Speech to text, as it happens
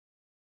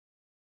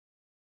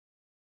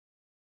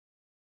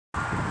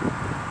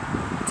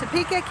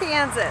Topeka,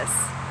 Kansas.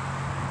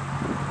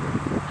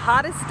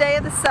 Hottest day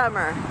of the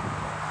summer.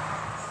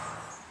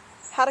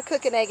 How to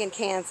cook an egg in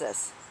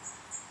Kansas.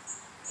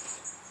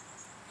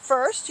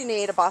 First, you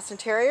need a Boston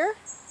Terrier,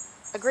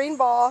 a green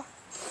ball,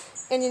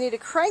 and you need to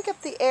crank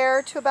up the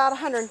air to about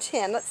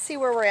 110. Let's see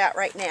where we're at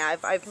right now.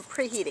 I'm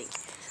preheating.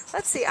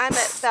 Let's see, I'm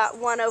at about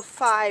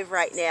 105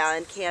 right now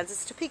in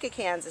Kansas, Topeka,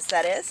 Kansas,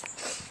 that is.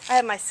 I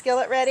have my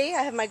skillet ready,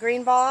 I have my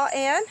green ball,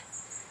 and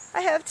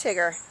I have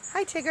Tigger.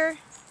 Hi, Tigger.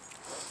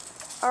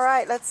 All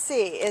right, let's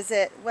see. Is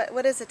it,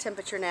 what is the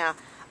temperature now?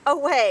 Oh,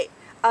 wait,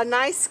 a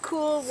nice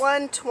cool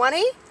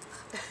 120?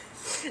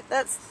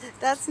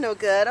 That's no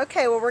good.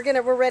 Okay, well,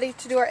 we're ready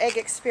to do our egg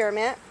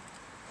experiment.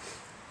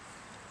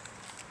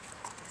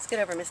 Let's get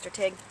over, Mr.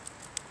 Tig.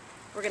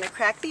 We're gonna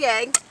crack the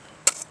egg.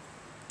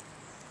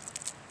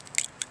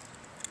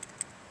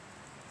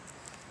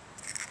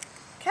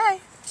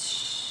 Okay.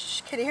 Shh.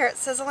 Can you hear it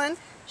sizzling?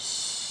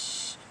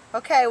 Shh.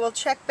 Okay, we'll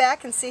check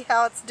back and see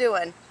how it's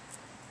doing.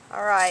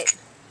 All right.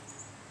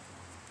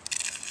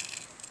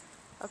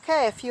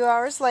 Okay, a few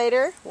hours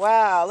later.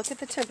 Wow, look at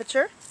the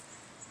temperature.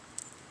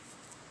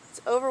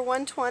 It's over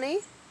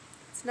 120.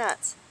 It's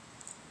nuts.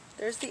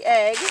 There's the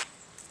egg.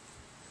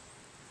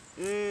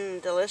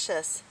 Mmm,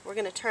 delicious. We're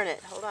going to turn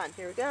it. Hold on.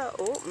 Here we go.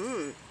 Oh,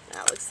 mmm.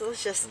 That looks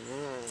delicious.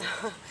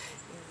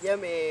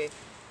 Yummy.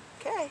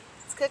 Okay,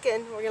 it's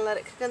cooking. We're going to let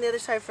it cook on the other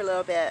side for a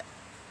little bit.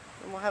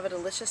 And we'll have a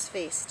delicious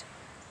feast.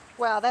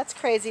 Wow, that's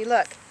crazy.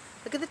 Look.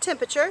 Look at the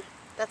temperature.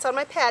 That's on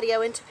my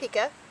patio in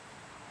Topeka.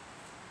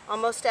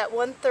 Almost at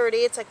 130.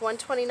 It's like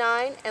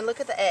 129. And look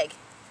at the egg.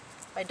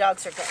 My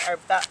dogs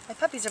my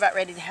puppies are about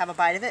ready to have a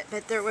bite of it,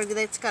 but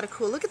it's got a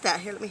cool, look at that.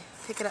 Here, let me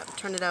pick it up and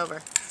turn it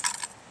over.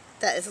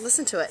 That is,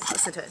 listen to it,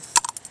 listen to it.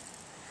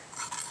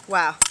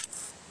 Wow.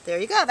 There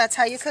you go. That's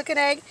how you cook an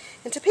egg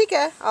in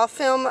Topeka. I'll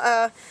film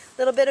a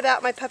little bit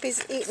about my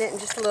puppies eating it in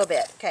just a little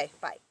bit. Okay,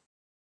 bye.